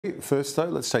First, though,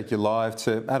 let's take you live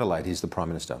to Adelaide. Here's the Prime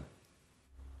Minister.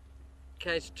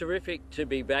 Okay, it's terrific to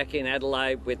be back in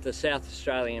Adelaide with the South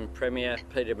Australian Premier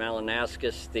Peter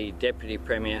Malinauskas, the Deputy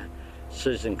Premier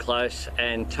Susan Close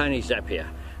and Tony Zappia,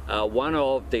 one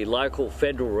of the local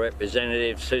federal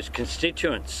representatives whose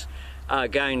constituents are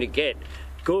going to get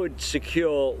good,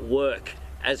 secure work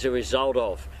as a result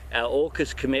of our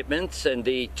AUKUS commitments and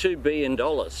the $2 billion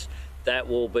that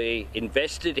will be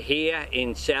invested here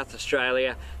in South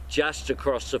Australia just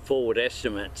across the forward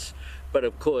estimates. But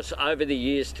of course, over the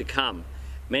years to come,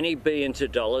 many billions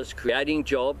of dollars creating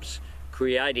jobs,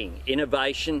 creating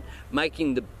innovation,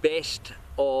 making the best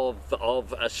of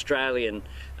Australian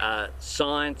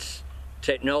science,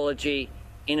 technology,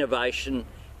 innovation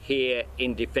here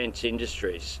in defence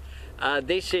industries.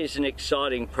 This is an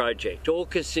exciting project.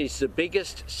 AUKUS is the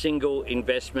biggest single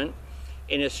investment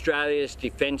in Australia's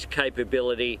defence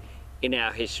capability in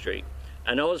our history.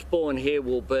 And Osborne here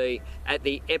will be at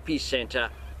the epicentre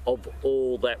of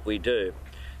all that we do.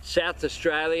 South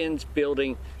Australians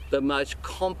building the most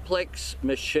complex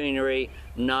machinery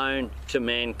known to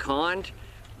mankind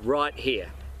right here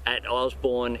at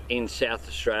Osborne in South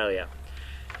Australia.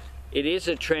 It is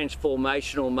a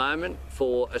transformational moment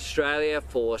for Australia,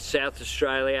 for South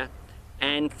Australia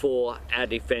and for our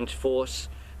Defence Force,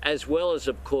 as well as,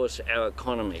 of course, our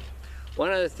economy.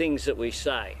 One of the things that we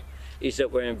say is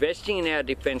that we're investing in our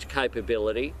defence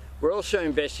capability. We're also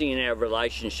investing in our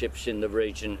relationships in the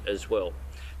region as well.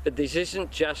 But this isn't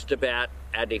just about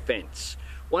our defence.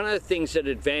 One of the things that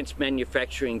advanced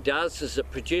manufacturing does is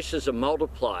it produces a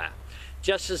multiplier.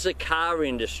 Just as the car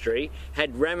industry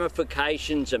had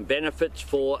ramifications and benefits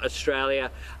for Australia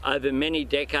over many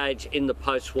decades in the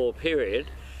post-war period,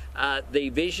 the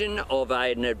vision of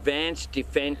an advanced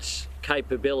defence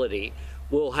capability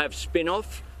will have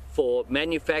spin-off for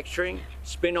manufacturing,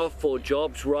 spin-off for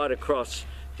jobs right across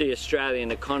the Australian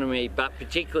economy, but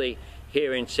particularly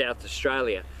here in South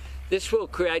Australia. This will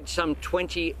create some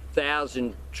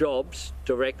 20,000 jobs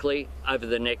directly over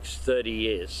the next 30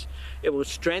 years. It will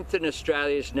strengthen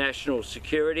Australia's national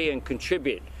security and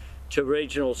contribute to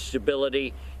regional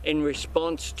stability in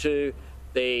response to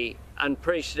the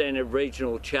unprecedented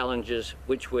regional challenges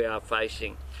which we are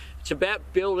facing. It's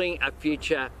about building a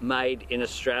future made in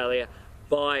Australia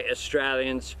by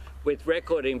Australians with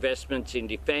record investments in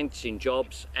defence, in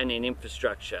jobs and in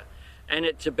infrastructure. And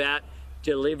it's about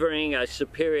delivering a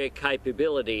superior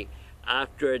capability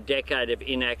after a decade of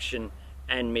inaction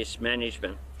and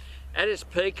mismanagement. At its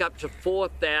peak, up to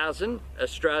 4,000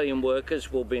 Australian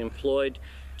workers will be employed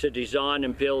to design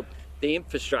and build the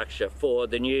infrastructure for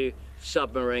the new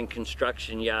submarine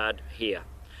construction yard here.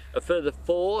 A further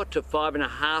 4,000 to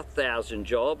 5,500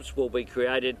 jobs will be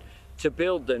created to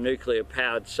build the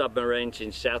nuclear-powered submarines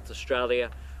in South Australia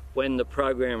when the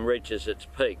program reaches its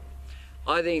peak.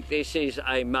 I think this is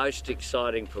a most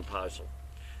exciting proposal.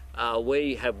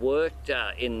 We have worked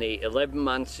in the 11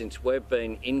 months since we've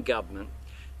been in government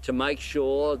to make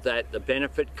sure that the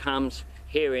benefit comes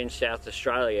here in South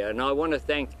Australia. And I want to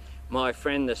thank my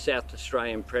friend, the South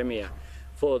Australian Premier,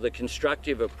 for the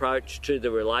constructive approach to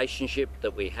the relationship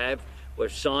that we have.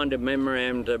 We've signed a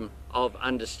memorandum of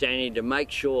understanding to make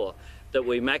sure that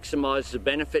we maximise the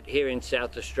benefit here in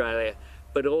South Australia,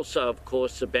 but also, of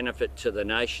course, the benefit to the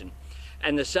nation.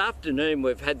 And this afternoon,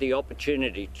 we've had the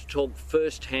opportunity to talk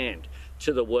firsthand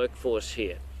to the workforce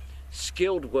here.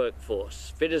 Skilled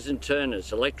workforce, fitters and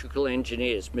turners, electrical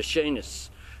engineers,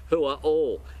 machinists, who are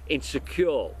all in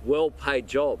secure, well-paid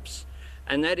jobs.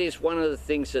 And that is one of the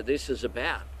things that this is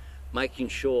about, making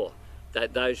sure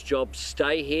that those jobs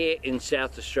stay here in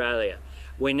South Australia.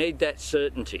 We need that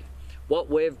certainty. What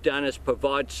we've done is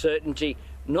provide certainty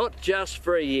not just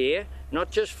for a year,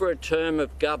 not just for a term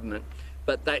of government,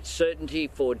 but that certainty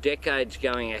for decades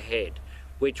going ahead,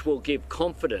 which will give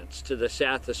confidence to the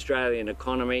South Australian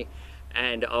economy.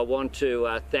 And I want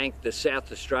to thank the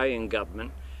South Australian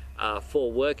government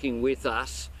for working with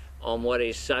us on what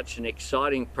is such an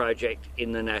exciting project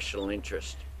in the national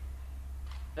interest.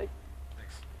 Hey.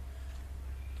 Thanks.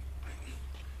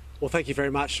 Well, thank you very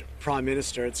much, Prime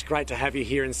Minister. It's great to have you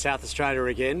here in South Australia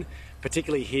again,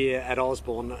 particularly here at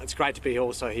Osborne. It's great to be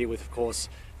also here with, of course,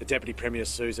 the Deputy Premier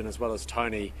Susan, as well as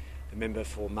Tony, the member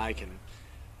for Macon.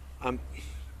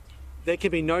 There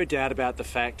can be no doubt about the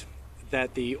fact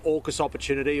that the AUKUS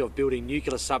opportunity of building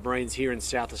nuclear submarines here in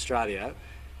South Australia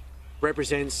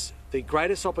represents the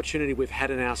greatest opportunity we've had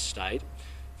in our state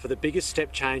for the biggest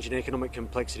step change in economic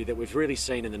complexity that we've really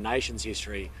seen in the nation's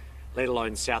history, let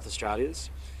alone South Australia's.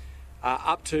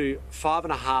 Up to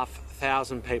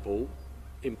 5,500 people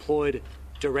employed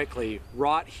directly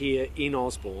right here in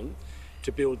Osborne,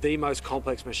 to build the most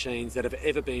complex machines that have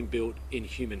ever been built in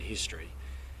human history.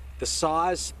 The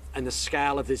size and the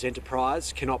scale of this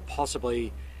enterprise cannot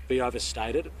possibly be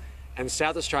overstated, and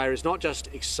South Australia is not just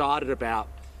excited about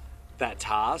that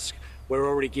task, we're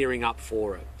already gearing up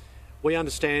for it. We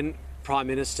understand, Prime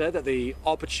Minister, that the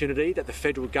opportunity that the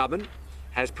federal government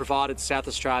has provided South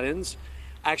Australians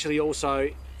actually also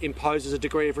imposes a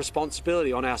degree of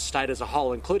responsibility on our state as a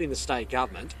whole, including the state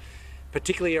government,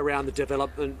 particularly around the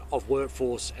development of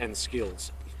workforce and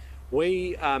skills.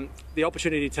 The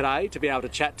opportunity today to be able to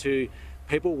chat to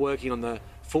people working on the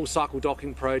full cycle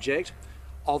docking project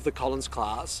of the Collins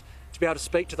class, to be able to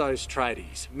speak to those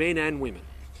tradies, men and women,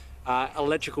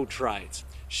 electrical trades,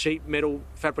 sheet metal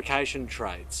fabrication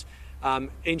trades,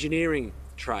 engineering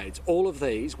trades, all of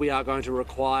these we are going to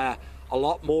require a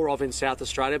lot more of in South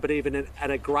Australia, but even at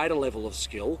a greater level of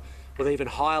skill, with even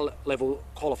higher level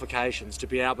qualifications to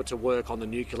be able to work on the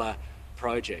nuclear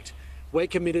project. We're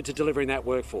committed to delivering that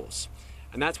workforce,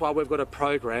 and that's why we've got a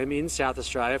program in South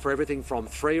Australia for everything from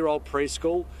 3-year-old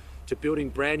preschool to building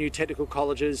brand new technical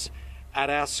colleges at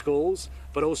our schools,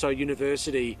 but also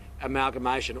university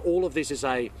amalgamation. All of this is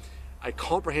a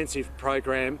comprehensive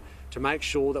program to make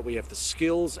sure that we have the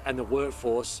skills and the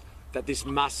workforce that this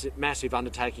massive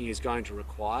undertaking is going to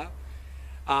require.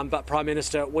 But Prime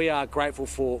Minister, we are grateful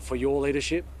for your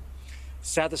leadership.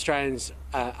 South Australians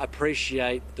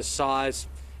appreciate the size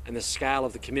and the scale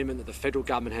of the commitment that the federal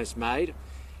government has made.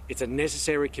 It's a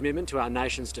necessary commitment to our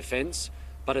nation's defence,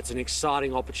 but it's an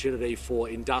exciting opportunity for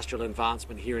industrial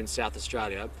advancement here in South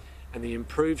Australia and the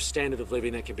improved standard of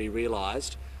living that can be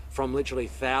realised from literally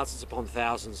thousands upon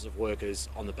thousands of workers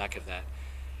on the back of that.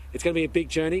 It's going to be a big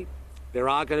journey. There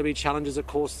are going to be challenges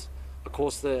across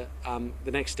the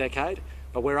next decade,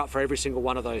 but we're up for every single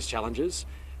one of those challenges,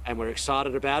 and we're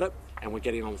excited about it, and we're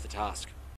getting on with the task.